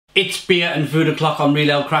It's beer and food o'clock on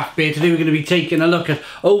Real Ale Craft Beer. Today we're going to be taking a look at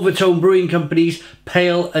Overtone Brewing Company's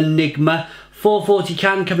Pale Enigma. 440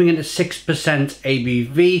 can coming in at 6%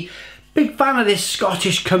 ABV. Big fan of this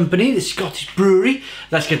Scottish company, this Scottish brewery.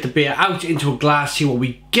 Let's get the beer out into a glass, see what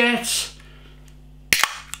we get.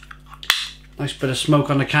 Nice bit of smoke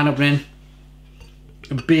on the can opening.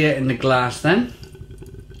 A beer in the glass then.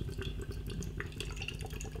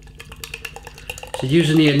 So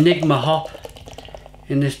using the Enigma hop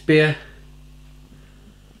in this beer.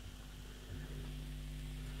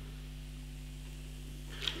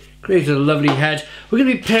 Created a lovely head. We're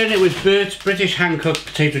going to be pairing it with Burts British hand-cooked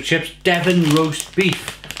potato chips, Devon roast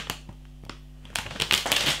beef.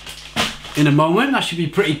 In a moment, that should be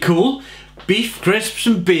pretty cool. Beef, crisps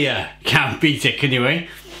and beer. Can't beat it, can you, eh?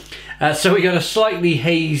 So we got a slightly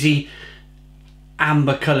hazy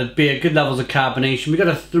amber coloured beer, good levels of carbonation. We got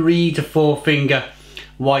a 3 to 4 finger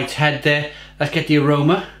white head there. Let's get the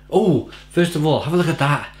aroma. Oh, first of all, have a look at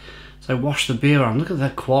that. So I washed the beer on. Look at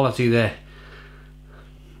the quality there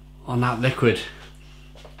on that liquid.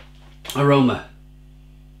 Aroma.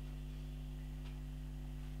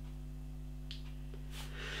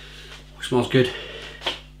 Smells good.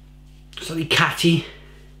 Slightly catty.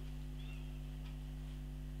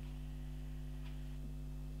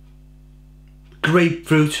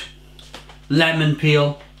 Grapefruit. Lemon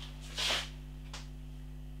peel.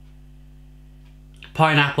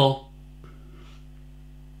 Pineapple.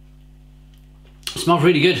 Smells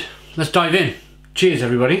really good. Let's dive in. Cheers,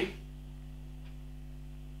 everybody.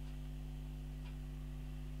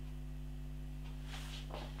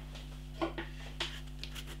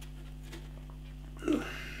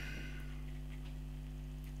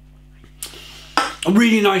 A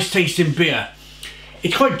really nice tasting beer.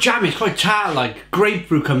 It's quite jammy, it's quite tart, like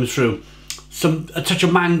grapefruit comes through. A touch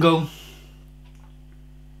of mango.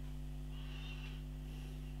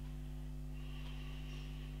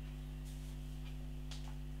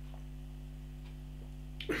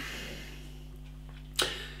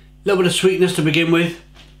 A little bit of sweetness to begin with.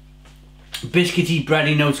 Biscuity,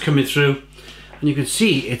 bready notes coming through. And you can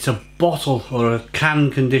see it's a bottle or a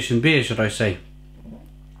can conditioned beer, should I say.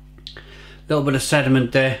 A little bit of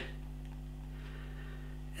sediment there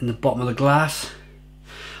in the bottom of the glass.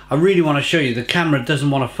 I really want to show you, the camera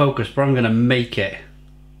doesn't want to focus, but I'm going to make it.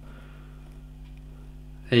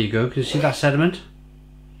 There you go, can you see that sediment?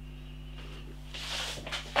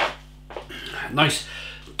 Nice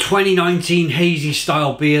 2019 hazy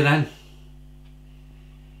style beer then.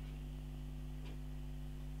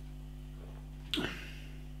 There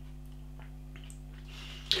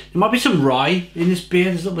might be some rye in this beer.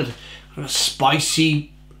 There's a little bit of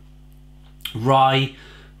spicy rye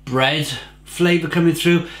bread flavour coming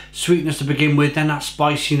through. Sweetness to begin with, then that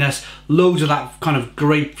spiciness. Loads of that kind of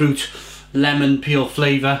grapefruit, lemon peel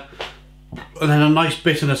flavour. And then a nice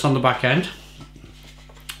bitterness on the back end.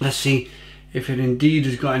 Let's see if it indeed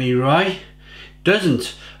has got any rye.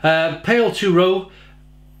 Doesn't. Pale 2-row,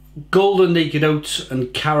 golden naked oats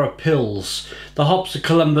and Cara pills. The hops are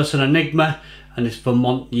Columbus and Enigma, and it's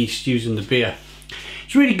Vermont yeast used in the beer.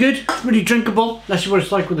 It's really good, really drinkable. Let's see what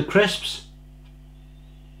it's like with the crisps.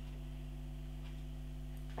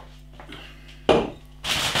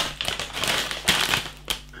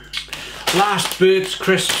 Last Burts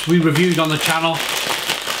crisps we reviewed on the channel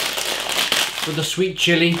with the sweet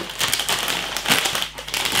chili.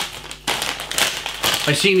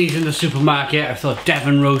 I seen these in the supermarket. I thought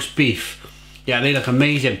Devon roast beef. Yeah, they look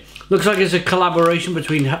amazing. Looks like it's a collaboration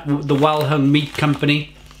between the Wellhome Meat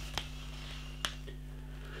Company.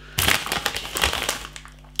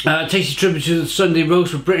 Tasty tribute to the Sunday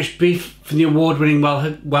roast with British beef from the award-winning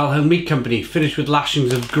Wellhome Meat Company. Finished with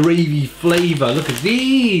lashings of gravy flavour. Look at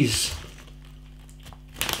these.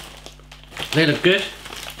 They look good.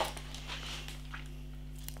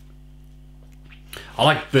 I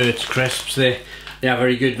like Burts crisps. They are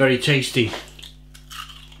very good, very tasty.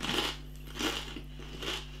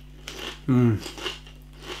 Ho,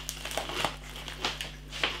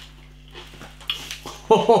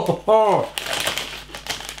 ho, ho, ho.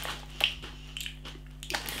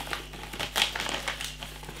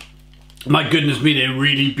 My goodness me, they're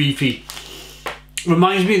really beefy.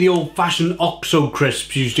 Reminds me of the old-fashioned OXO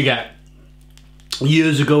crisps you used to get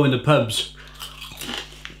years ago in the pubs.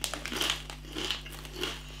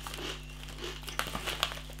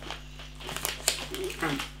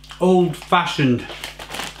 Old-fashioned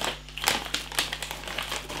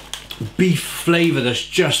beef flavour that's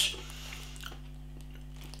just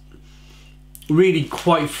really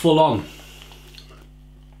quite full on.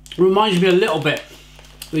 Reminds me a little bit,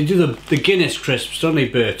 they do the Guinness crisps, don't they,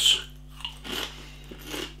 Burts?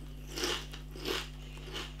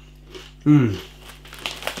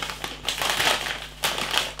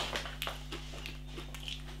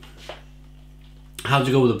 How's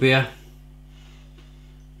it go with the beer?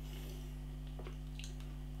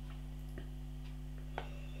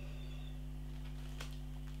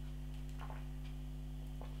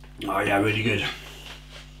 Oh yeah, really good.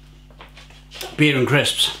 Beer and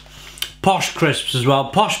crisps. Posh crisps as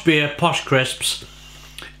well. Posh beer, posh crisps.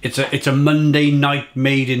 It's a Monday night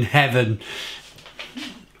made in heaven.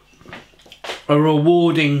 A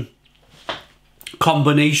rewarding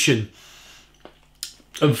combination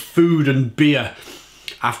of food and beer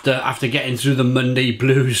after getting through the Monday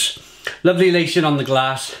blues. Lovely lacing on the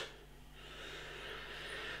glass.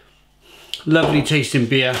 Lovely tasting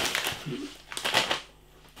beer.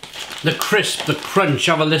 The crisp, the crunch,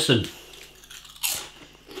 have a listen.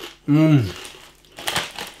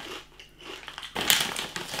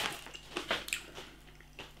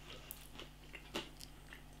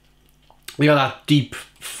 We got that deep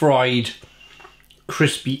fried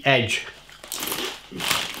crispy edge.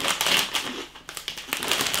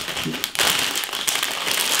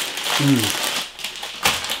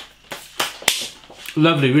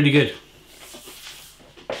 Lovely, really good.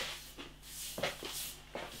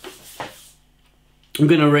 I'm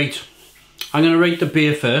gonna rate the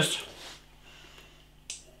beer first.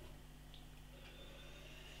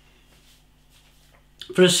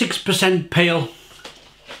 For a 6% pale,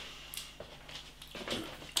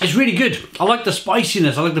 it's really good. I like the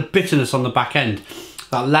spiciness, I like the bitterness on the back end.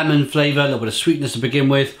 That lemon flavour, a little bit of sweetness to begin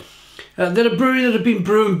with. They're a brewery that have been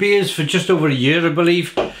brewing beers for just over a year, I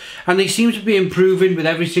believe, and they seem to be improving with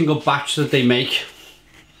every single batch that they make.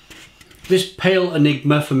 This pale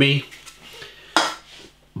Enigma for me,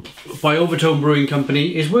 by Overtone Brewing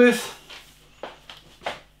Company, is worth,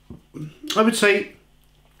 I would say,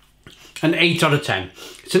 an 8 out of 10.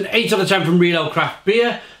 It's an 8 out of 10 from Real Ale Craft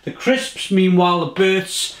Beer. The crisps, meanwhile, the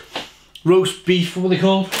Burts roast beef, what are they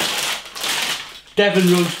called?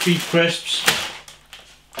 Devon roast beef crisps.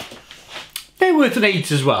 They're worth an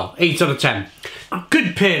 8 as well. 8 out of 10.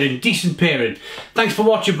 Good pairing, decent pairing. Thanks for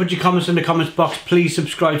watching. Put your comments in the comments box. Please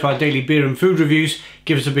subscribe to our daily beer and food reviews.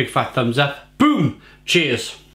 Give us a big fat thumbs up. Boom! Cheers.